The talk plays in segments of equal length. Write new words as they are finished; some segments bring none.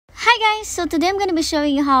guys! So today I'm gonna be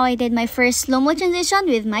showing you how I did my first slow-mo transition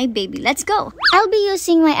with my baby. Let's go! I'll be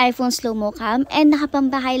using my iPhone slow-mo cam and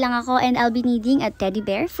nakapambahay lang ako and I'll be needing a teddy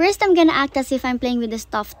bear. First, I'm gonna act as if I'm playing with a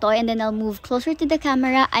stuffed toy and then I'll move closer to the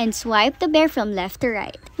camera and swipe the bear from left to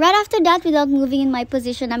right. Right after that, without moving in my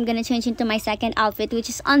position, I'm gonna change into my second outfit, which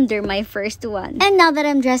is under my first one. And now that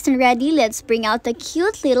I'm dressed and ready, let's bring out the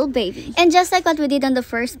cute little baby. And just like what we did on the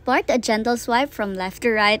first part, a gentle swipe from left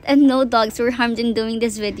to right, and no dogs were harmed in doing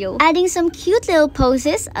this video. Adding some cute little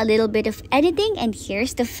poses, a little bit of editing, and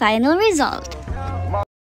here's the final result.